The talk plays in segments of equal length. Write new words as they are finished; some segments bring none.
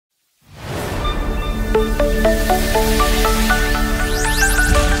Hi,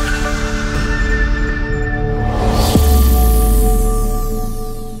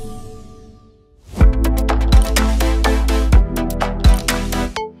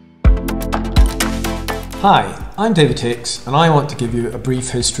 I'm David Hicks and I want to give you a brief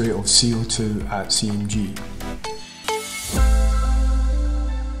history of CO2 at CMG.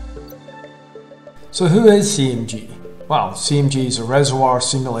 So who is CMG? Well, CMG is a reservoir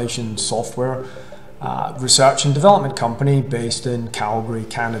simulation software research and development company based in Calgary,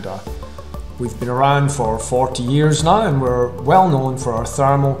 Canada. We've been around for 40 years now and we're well known for our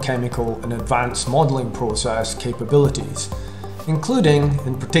thermal, chemical and advanced modelling process capabilities, including,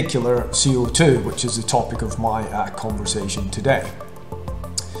 in particular, CO2, which is the topic of my conversation today.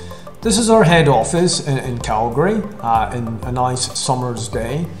 This is our head office in Calgary, in a nice summer's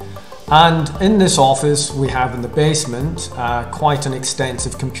day. And in this office, we have in the basement quite an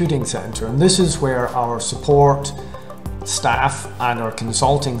extensive computing centre. And this is where our support staff and our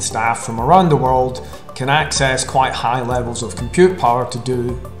consulting staff from around the world can access quite high levels of compute power to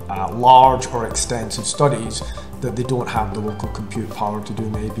do large or extensive studies that they don't have the local compute power to do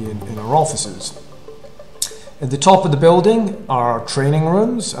maybe in our offices. At the top of the building are our training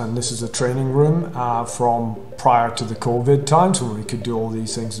rooms, and this is a training room from prior to the COVID times when we could do all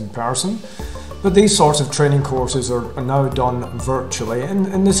these things in person. But these sorts of training courses are now done virtually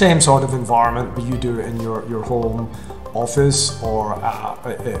in the same sort of environment, but you do it in your home office or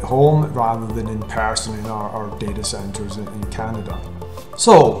at home rather than in person in our data centres in Canada.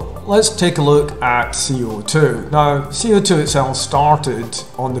 So let's take a look at CO2. Now, CO2 itself started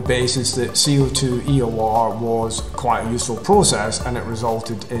on the basis that CO2 EOR was quite a useful process and it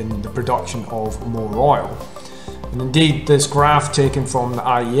resulted in the production of more oil. And indeed, this graph taken from the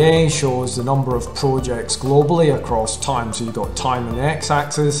IEA shows the number of projects globally across time. So you've got time on the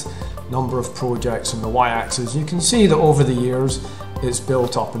x-axis, number of projects on the y-axis. You can see that over the years it's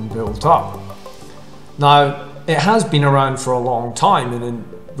built up and built up. Now, it has been around for a long time, and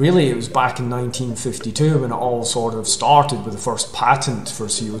really it was back in 1952 when it all sort of started with the first patent for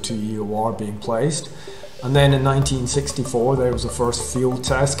CO2 EOR being placed. And then in 1964 there was the first field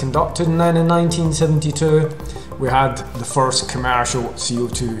test conducted, and then in 1972 we had the first commercial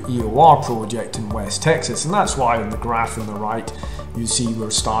CO2 EOR project in West Texas, and that's why on the graph on the right you see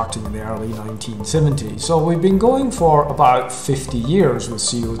we're starting in the early 1970s. So we've been going for about 50 years with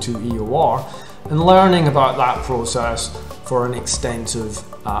CO2 EOR and learning about that process for an extensive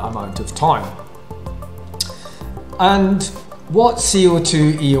amount of time. And what's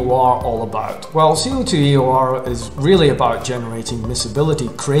CO2 EOR all about? Well, CO2 EOR is really about generating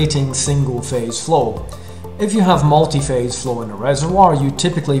miscibility, creating single phase flow. If you have multi-phase flow in a reservoir, you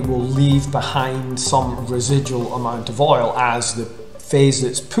typically will leave behind some residual amount of oil as the phase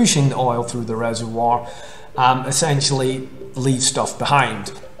that's pushing the oil through the reservoir essentially leaves stuff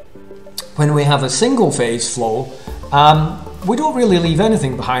behind. When we have a single phase flow, we don't really leave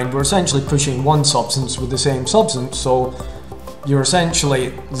anything behind. We're essentially pushing one substance with the same substance, so you're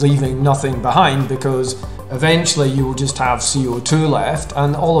essentially leaving nothing behind because eventually you will just have CO2 left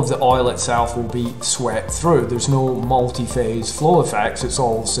and all of the oil itself will be swept through. There's no multi-phase flow effects, it's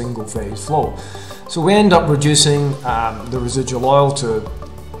all single phase flow. So we end up reducing the residual oil to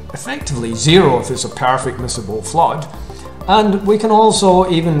effectively zero if it's a perfect miscible flood. And we can also,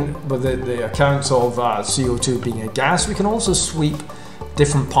 even with the accounts of CO2 being a gas, we can also sweep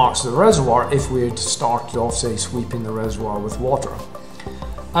different parts of the reservoir if we had started off, say, sweeping the reservoir with water.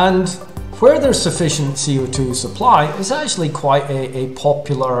 And where there's sufficient CO2 supply, it's actually quite a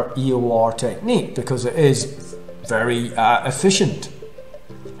popular EOR technique because it is very efficient.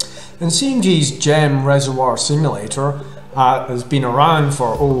 And CMG's GEM reservoir simulator has been around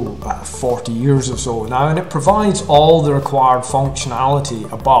for 40 years or so now, and it provides all the required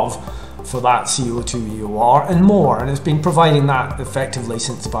functionality above for that CO2 EOR and more, and it's been providing that effectively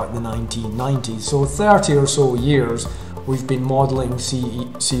since about the 1990s. So 30 or so years we've been modelling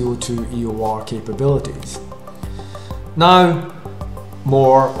CO2 EOR capabilities. Now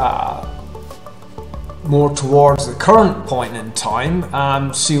more towards the current point in time,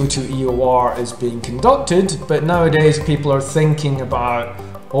 CO2 EOR is being conducted, but nowadays people are thinking about,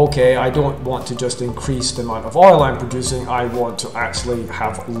 okay, I don't want to just increase the amount of oil I'm producing, I want to actually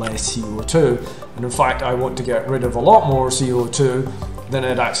have less CO2. And in fact, I want to get rid of a lot more CO2 than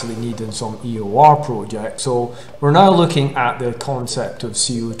I'd actually need in some EOR project. So we're now looking at the concept of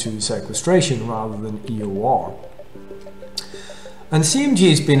CO2 sequestration rather than EOR. And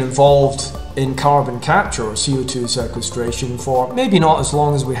CMG has been involved in carbon capture or CO2 sequestration for maybe not as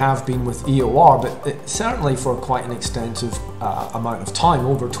long as we have been with EOR, but certainly for quite an extensive amount of time,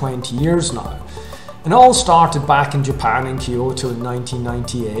 over 20 years now. And it all started back in Japan in Kyoto in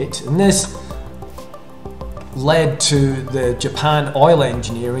 1998, and this led to the Japan Oil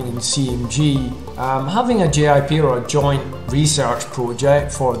Engineering and CMG having a JIP, or a joint research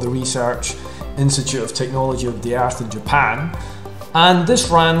project, for the Research Institute of Technology of the Earth in Japan. And this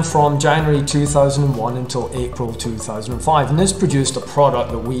ran from January 2001 until April 2005, and this produced a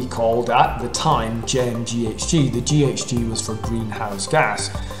product that we called at the time GEM GHG. The GHG was for greenhouse gas.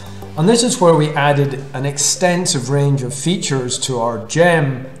 And this is where we added an extensive range of features to our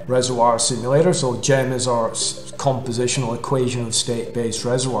GEM reservoir simulator. So GEM is our compositional equation of state-based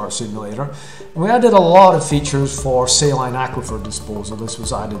reservoir simulator. And we added a lot of features for saline aquifer disposal. This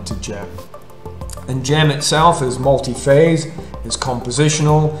was added to GEM. And GEM itself is multi-phase, is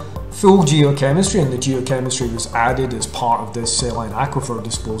compositional, full geochemistry, and the geochemistry was added as part of this saline aquifer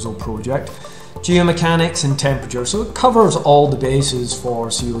disposal project. Geomechanics and temperature, so it covers all the bases for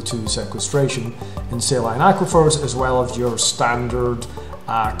CO2 sequestration in saline aquifers, as well as your standard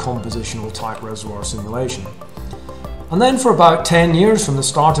compositional type reservoir simulation. And then for about 10 years, from the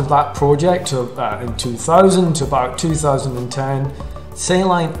start of that project to, in 2000 to about 2010,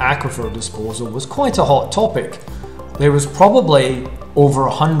 saline aquifer disposal was quite a hot topic. There was probably over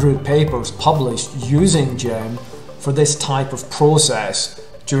 100 papers published using GEM for this type of process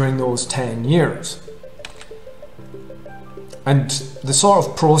during those 10 years. And the sort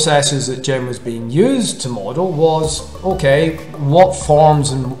of processes that GEM was being used to model was, okay, what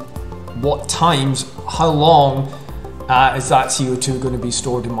forms and what times, how long is that CO2 going to be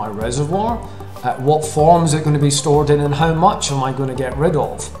stored in my reservoir? What form is it going to be stored in, and how much am I going to get rid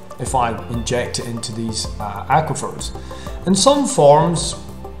of if I inject it into these aquifers? And some forms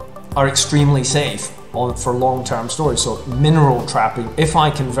are extremely safe for long-term storage. So mineral trapping, if I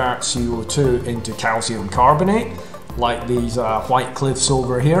convert CO2 into calcium carbonate, like these white cliffs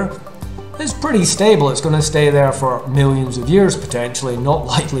over here, it's pretty stable. It's going to stay there for millions of years potentially, not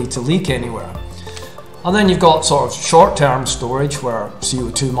likely to leak anywhere. And then you've got sort of short-term storage where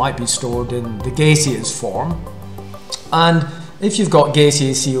CO2 might be stored in the gaseous form. And if you've got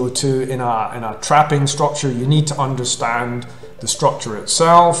gaseous CO2 in a trapping structure, you need to understand the structure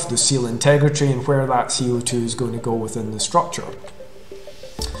itself, the seal integrity, and where that CO2 is going to go within the structure.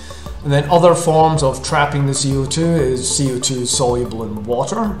 And then other forms of trapping the CO2 is CO2 soluble in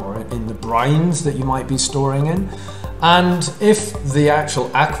water or in the brines that you might be storing in. And if the actual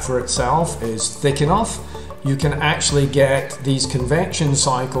aquifer itself is thick enough, you can actually get these convection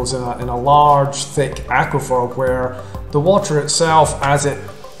cycles in a large, thick aquifer where the water itself, as it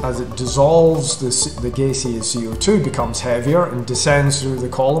dissolves, the gaseous CO2 becomes heavier and descends through the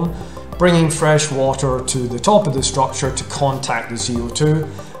column, bringing fresh water to the top of the structure to contact the CO2.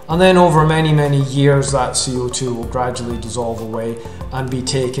 And then over many, many years, that CO2 will gradually dissolve away and be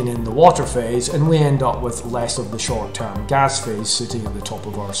taken in the water phase, and we end up with less of the short-term gas phase sitting at the top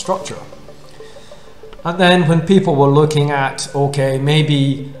of our structure. And then when people were looking at, okay,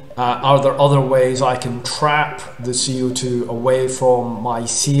 maybe are there other ways I can trap the CO2 away from my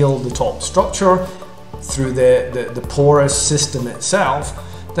seal, the top structure, through the porous system itself,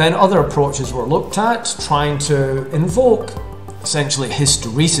 then other approaches were looked at, trying to invoke essentially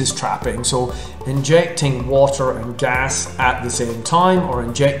hysteresis trapping, so injecting water and gas at the same time, or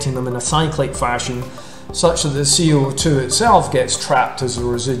injecting them in a cyclic fashion such that the CO2 itself gets trapped as a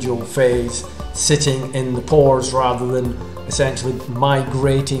residual phase sitting in the pores rather than essentially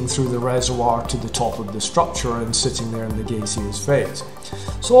migrating through the reservoir to the top of the structure and sitting there in the gaseous phase.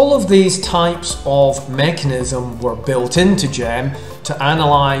 So all of these types of mechanism were built into GEM to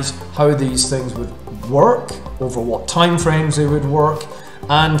analyze how these things would work, over what time frames they would work,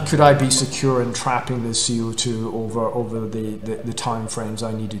 and could I be secure in trapping the CO2 over the time frames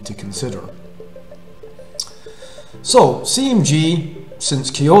I needed to consider. So CMG,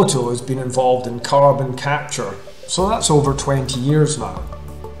 since Kyoto, has been involved in carbon capture, so that's over 20 years now.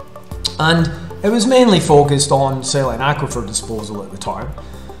 And it was mainly focused on saline aquifer disposal at the time.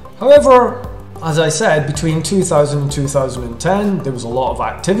 However, as I said, between 2000 and 2010 there was a lot of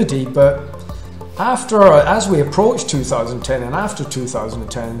activity, but as we approached 2010 and after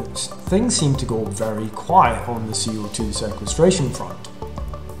 2010, things seemed to go very quiet on the CO2 sequestration front.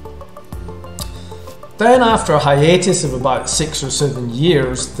 Then after a hiatus of about 6 or 7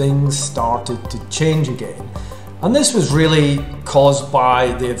 years, things started to change again. And this was really caused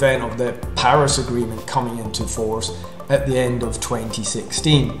by the event of the Paris Agreement coming into force at the end of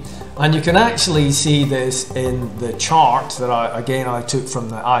 2016. And you can actually see this in the chart that I took from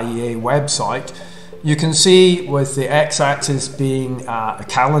the IEA website. You can see with the x-axis being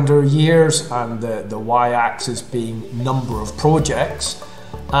calendar years and the y-axis being number of projects,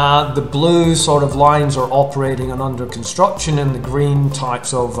 The blue sort of lines are operating and under construction, and the green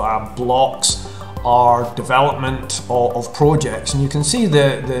types of blocks are development of projects. And you can see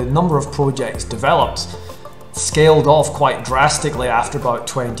the number of projects developed scaled off quite drastically after about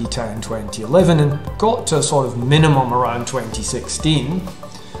 2010, 2011, and got to a sort of minimum around 2016.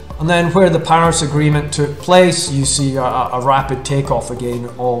 And then where the Paris Agreement took place, you see a rapid takeoff again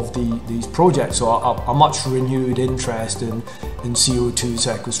of these projects, so a much renewed interest in CO2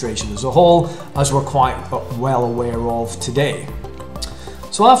 sequestration as a whole, as we're quite well aware of today.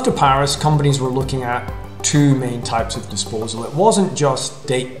 So after Paris, companies were looking at two main types of disposal. It wasn't just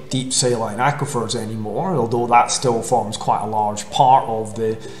deep saline aquifers anymore, although that still forms quite a large part of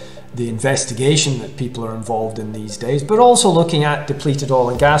the investigation that people are involved in these days, but also looking at depleted oil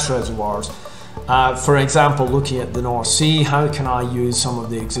and gas reservoirs. For example, looking at the North Sea, how can I use some of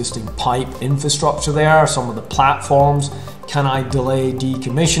the existing pipe infrastructure there, some of the platforms? Can I delay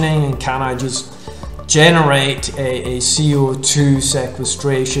decommissioning, and can I just generate a CO2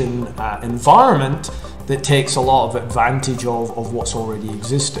 sequestration environment that takes a lot of advantage of what's already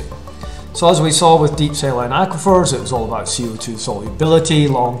existing? So as we saw with deep saline aquifers, it was all about CO2 solubility,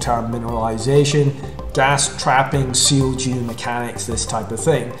 long-term mineralization, gas trapping, seal geomechanics, this type of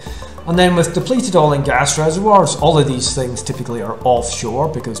thing. And then with depleted oil and gas reservoirs, all of these things typically are offshore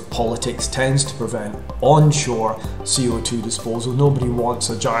because politics tends to prevent onshore CO2 disposal. Nobody wants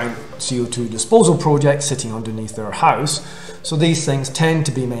a giant CO2 disposal project sitting underneath their house. So these things tend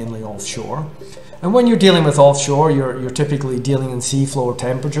to be mainly offshore. And when you're dealing with offshore, you're typically dealing in seafloor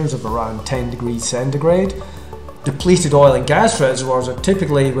temperatures of around 10 degrees centigrade. Depleted oil and gas reservoirs are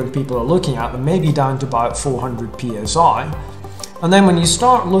typically, when people are looking at them, maybe down to about 400 psi. And then when you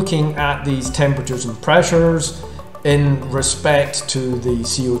start looking at these temperatures and pressures in respect to the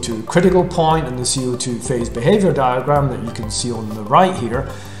CO2 critical point and the CO2 phase behavior diagram that you can see on the right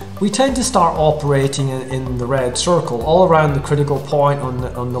here, we tend to start operating in the red circle all around the critical point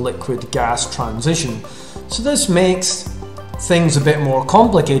on the liquid gas transition. So this makes things a bit more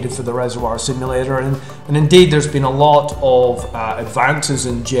complicated for the reservoir simulator, and indeed there's been a lot of advances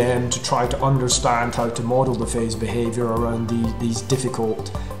in GEM to try to understand how to model the phase behavior around these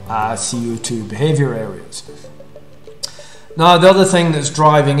difficult CO2 behavior areas. Now, the other thing that's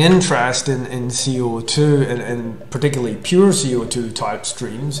driving interest in CO2, and particularly pure CO2 type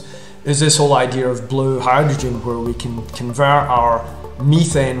streams, is this whole idea of blue hydrogen, where we can convert our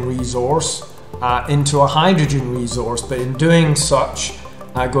methane resource into a hydrogen resource. But in doing such,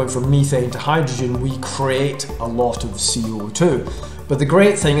 going from methane to hydrogen, we create a lot of CO2. But the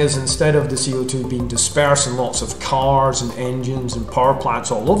great thing is, instead of the CO2 being dispersed in lots of cars and engines and power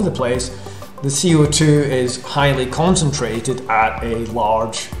plants all over the place, the CO2 is highly concentrated at a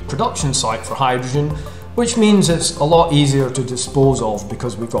large production site for hydrogen, which means it's a lot easier to dispose of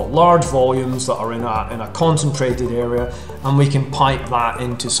because we've got large volumes that are in a concentrated area, and we can pipe that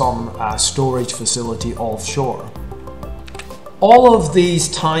into some storage facility offshore. All of these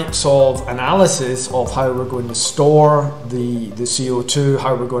types of analysis of how we're going to store the CO2,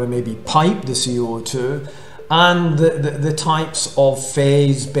 how we're going to maybe pipe the CO2, and the types of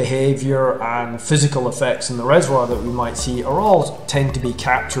phase behavior and physical effects in the reservoir that we might see are all tend to be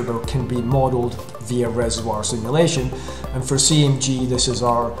captured or can be modeled via reservoir simulation. And for CMG, this is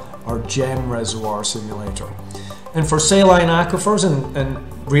our GEM reservoir simulator. And for saline aquifers,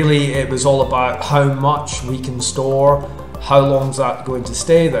 and really it was all about how much we can store, how long is that going to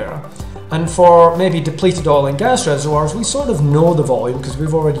stay there. And for maybe depleted oil and gas reservoirs, we sort of know the volume because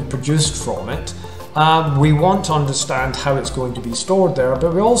we've already produced from it. We want to understand how it's going to be stored there,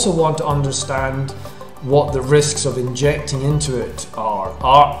 but we also want to understand what the risks of injecting into it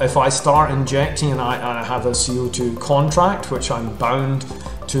are. If I start injecting and I have a CO2 contract, which I'm bound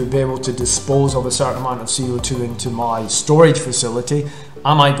to be able to dispose of a certain amount of CO2 into my storage facility,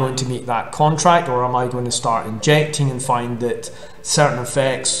 am I going to meet that contract, or am I going to start injecting and find that certain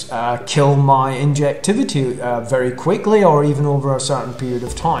effects kill my injectivity very quickly or even over a certain period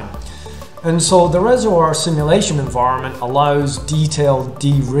of time? And so the reservoir simulation environment allows detailed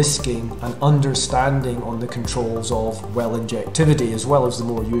de-risking and understanding on the controls of well injectivity, as well as the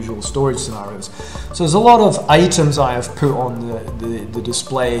more usual storage scenarios. So there's a lot of items I have put on the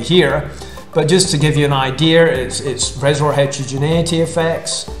display here, but just to give you an idea, it's reservoir heterogeneity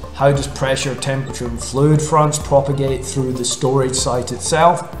effects, how does pressure, temperature and fluid fronts propagate through the storage site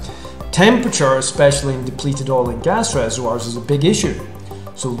itself. Temperature, especially in depleted oil and gas reservoirs, is a big issue.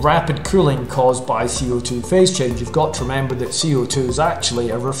 So rapid cooling caused by CO2 phase change, you've got to remember that CO2 is actually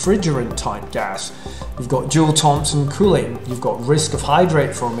a refrigerant type gas. You've got Joule-Thomson cooling, you've got risk of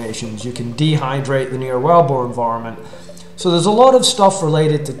hydrate formations, you can dehydrate the near wellbore environment. So there's a lot of stuff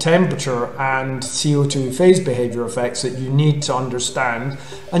related to temperature and CO2 phase behavior effects that you need to understand,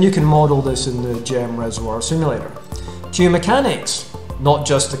 and you can model this in the GEM Reservoir Simulator. Geomechanics, not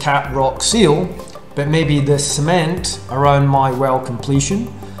just the cap rock seal, but maybe the cement around my well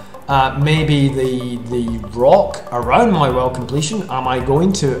completion, maybe the rock around my well completion. Am I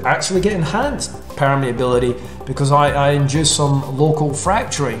going to actually get enhanced permeability because I induce some local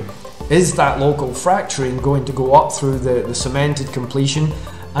fracturing? Is that local fracturing going to go up through the cemented completion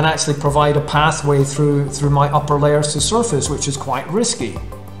and actually provide a pathway through my upper layers to surface, which is quite risky?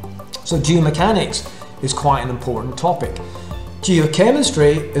 So geomechanics is quite an important topic.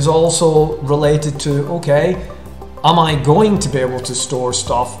 Geochemistry is also related to, okay, am I going to be able to store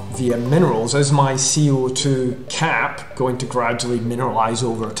stuff via minerals? Is my CO2 cap going to gradually mineralize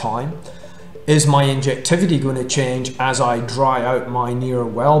over time? Is my injectivity going to change as I dry out my near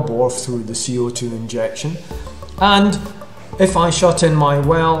wellbore through the CO2 injection? And if I shut in my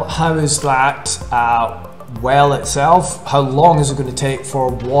well, how is that well itself? How long is it going to take for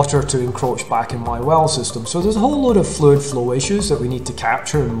water to encroach back in my well system? So there's a whole load of fluid flow issues that we need to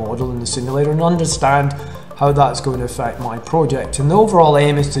capture and model in the simulator and understand how that's going to affect my project. And the overall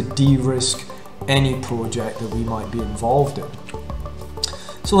aim is to de-risk any project that we might be involved in.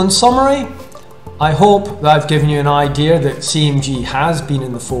 So in summary, I hope that I've given you an idea that CMG has been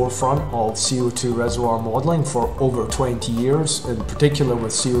in the forefront of CO2 reservoir modeling for over 20 years, in particular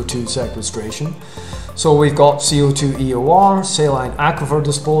with CO2 sequestration. So we've got CO2 EOR, saline aquifer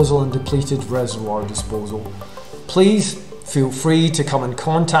disposal, and depleted reservoir disposal. Please feel free to come and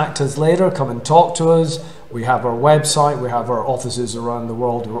contact us later, come and talk to us. We have our website, we have our offices around the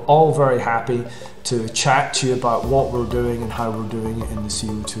world. We're all very happy to chat to you about what we're doing and how we're doing it in the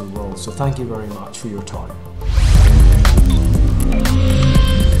CO2 world. So thank you very much for your time.